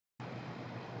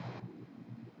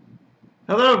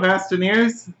Hello,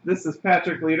 Vastineers. This is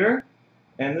Patrick Leader,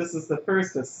 and this is the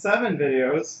first of 7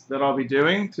 videos that I'll be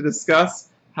doing to discuss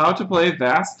how to play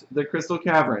Vast the Crystal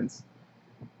Caverns.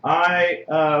 I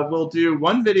will do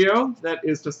one video that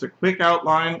is just a quick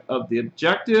outline of the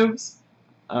objectives,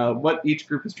 what each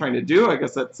group is trying to do. I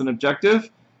guess that's an objective.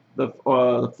 The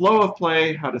flow of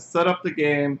play, how to set up the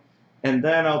game, and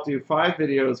then I'll do 5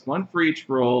 videos, one for each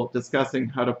role, discussing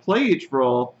how to play each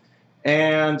role.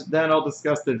 And then I'll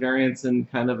discuss the variants in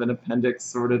kind of an appendix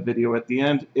sort of video at the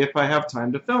end if I have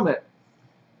time to film it.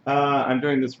 I'm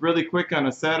doing this really quick on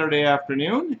a Saturday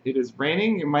afternoon. It is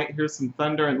raining. You might hear some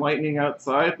thunder and lightning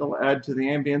outside. They'll add to the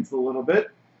ambience a little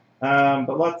bit.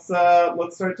 But let's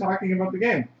start talking about the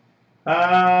game.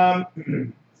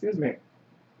 Excuse me.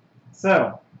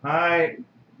 So I'm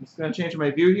just going to change my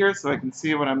view here so I can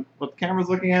see what the camera's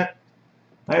looking at.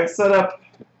 I have set up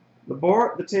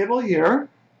the table here.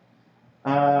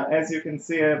 As you can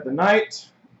see, I have the knight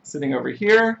sitting over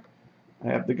here. I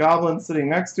have the goblin sitting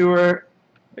next to her.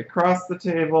 Across the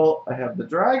table, I have the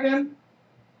dragon,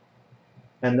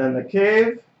 and then the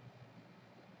cave,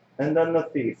 and then the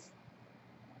thief.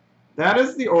 That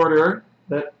is the order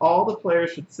that all the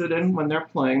players should sit in when they're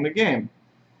playing the game.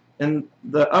 In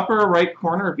the upper right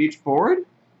corner of each board,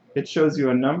 it shows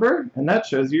you a number, and that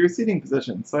shows you your seating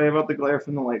position. Sorry about the glare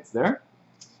from the lights there.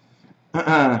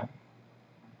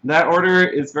 That order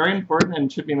is very important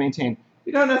and should be maintained.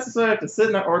 You don't necessarily have to sit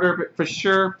in that order, but for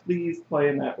sure, please play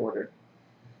in that order.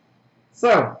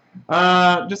 So,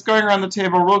 just going around the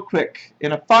table real quick.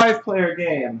 In a 5-player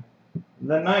game,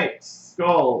 the knight's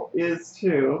goal is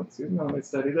to, excuse me, let me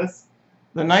study this.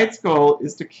 The knight's goal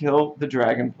is to kill the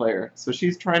dragon player. So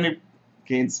she's trying to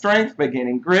gain strength by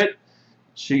gaining grit.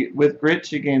 With grit,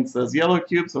 she gains those yellow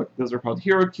cubes. So those are called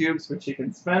hero cubes, which she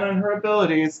can spend on her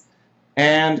abilities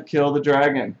and kill the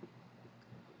dragon.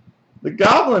 The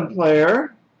goblin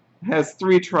player has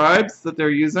 3 tribes that they're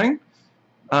using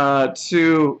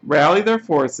to rally their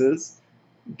forces,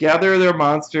 gather their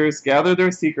monsters, gather their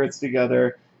secrets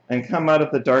together, and come out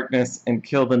of the darkness and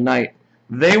kill the knight.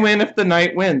 They win if the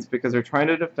knight wins because they're trying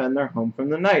to defend their home from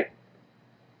the knight.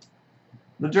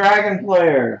 The dragon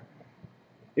player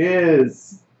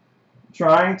is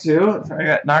trying to, sorry,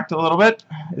 I got knocked a little bit,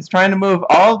 is trying to move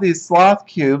all of these sloth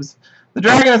cubes. The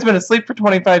dragon has been asleep for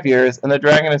 25 years, and the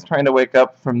dragon is trying to wake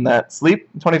up from that sleep.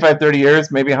 25, 30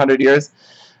 years, maybe 100 years.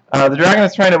 The dragon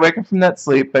is trying to wake up from that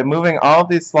sleep by moving all of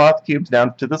these sloth cubes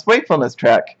down to this wakefulness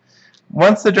track.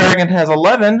 Once the dragon has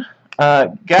 11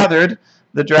 gathered,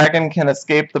 the dragon can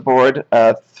escape the board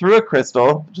through a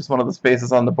crystal, which is one of the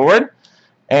spaces on the board,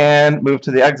 and move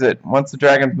to the exit. Once the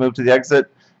dragon's moved to the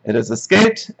exit, it has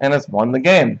escaped and has won the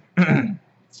game. The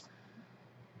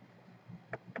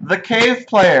cave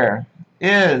player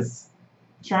is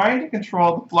trying to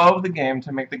control the flow of the game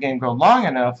to make the game go long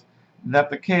enough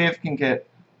that the cave can get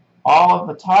all of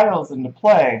the tiles into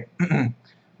play.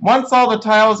 Once all the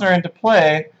tiles are into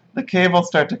play, the cave will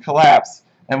start to collapse.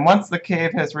 And once the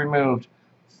cave has removed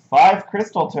 5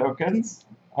 crystal tokens,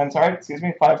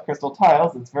 5 crystal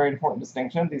tiles, it's a very important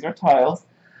distinction, these are tiles.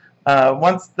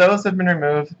 Once those have been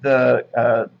removed, the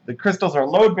crystals are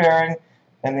load-bearing,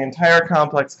 and the entire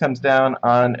complex comes down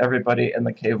on everybody, and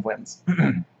the cave wins.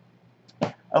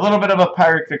 A little bit of a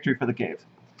Pyrrhic victory for the cave.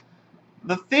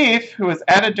 The thief, who was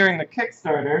added during the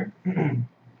Kickstarter,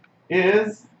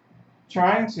 is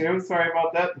trying to, sorry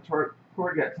about that, the cord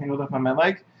got tangled up on my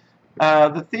leg.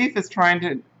 The thief is trying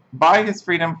to buy his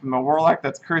freedom from a warlock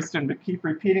that's cursed him to keep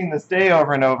repeating this day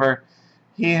over and over.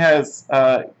 He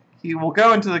will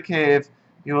go into the cave.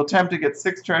 He will attempt to get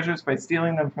 6 treasures by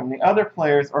stealing them from the other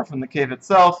players or from the cave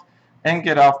itself and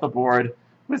get off the board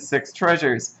with 6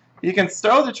 treasures. He can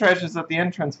stow the treasures at the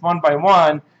entrance one by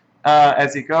one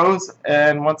as he goes,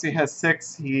 and once he has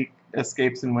 6, he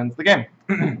escapes and wins the game.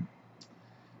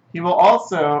 He will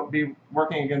also be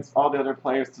working against all the other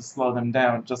players to slow them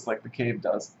down, just like the cave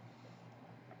does.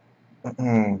 Let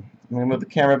me move the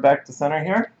camera back to center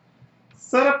here.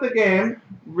 Set up the game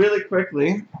really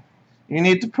quickly. You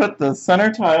need to put the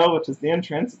center tile, which is the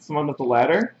entrance, it's the one with the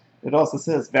ladder. It also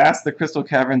says Vast the Crystal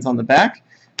Caverns on the back,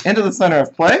 into the center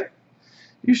of play.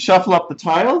 You shuffle up the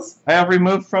tiles. I have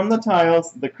removed from the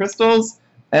tiles the crystals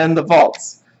and the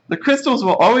vaults. The crystals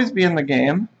will always be in the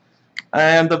game,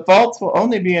 and the vaults will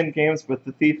only be in games with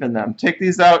the thief in them. Take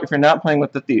these out if you're not playing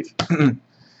with the thief.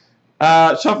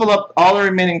 Shuffle up all the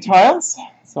remaining tiles.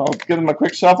 So I'll give them a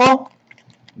quick shuffle.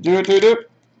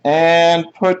 And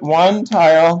put 1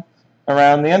 tile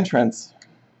around the entrance.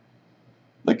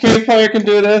 The cave player can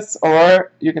do this,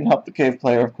 or you can help the cave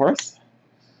player, of course.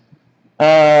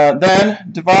 Then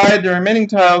divide the remaining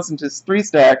tiles into 3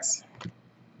 stacks.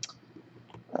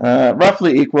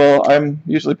 roughly equal. I'm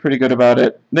usually pretty good about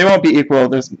it. They won't be equal.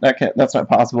 That's not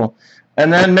possible.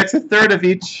 And then mix a third of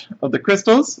each of the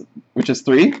crystals, which is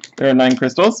 3. There are 9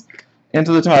 crystals,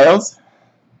 into the tiles.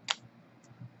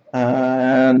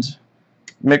 And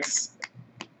mix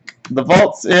the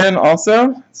vaults in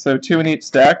also, so 2 in each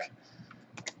stack.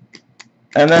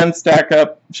 And then stack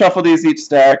up, shuffle these each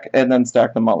stack, and then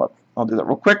stack them all up. I'll do that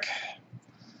real quick.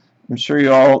 I'm sure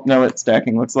you all know what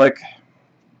stacking looks like.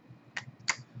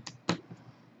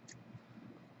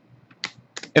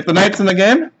 If the knight's in the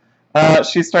game,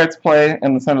 she starts play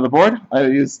in the center of the board. I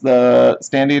use the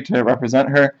standee to represent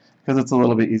her because it's a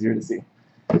little bit easier to see.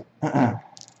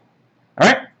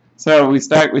 Alright, so we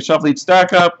shuffle each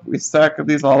stack up, we stack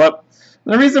these all up.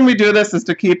 The reason we do this is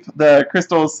to keep the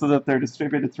crystals so that they're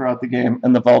distributed throughout the game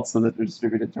and the vaults so that they're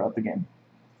distributed throughout the game.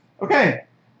 Okay,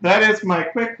 that is my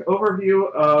quick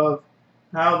overview of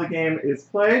how the game is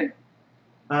played.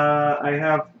 I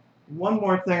have one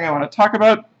more thing I want to talk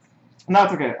about. No,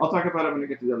 it's okay. I'll talk about it when we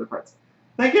get to the other parts.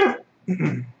 Thank you!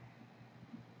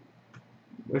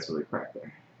 Voice really cracked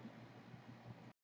there.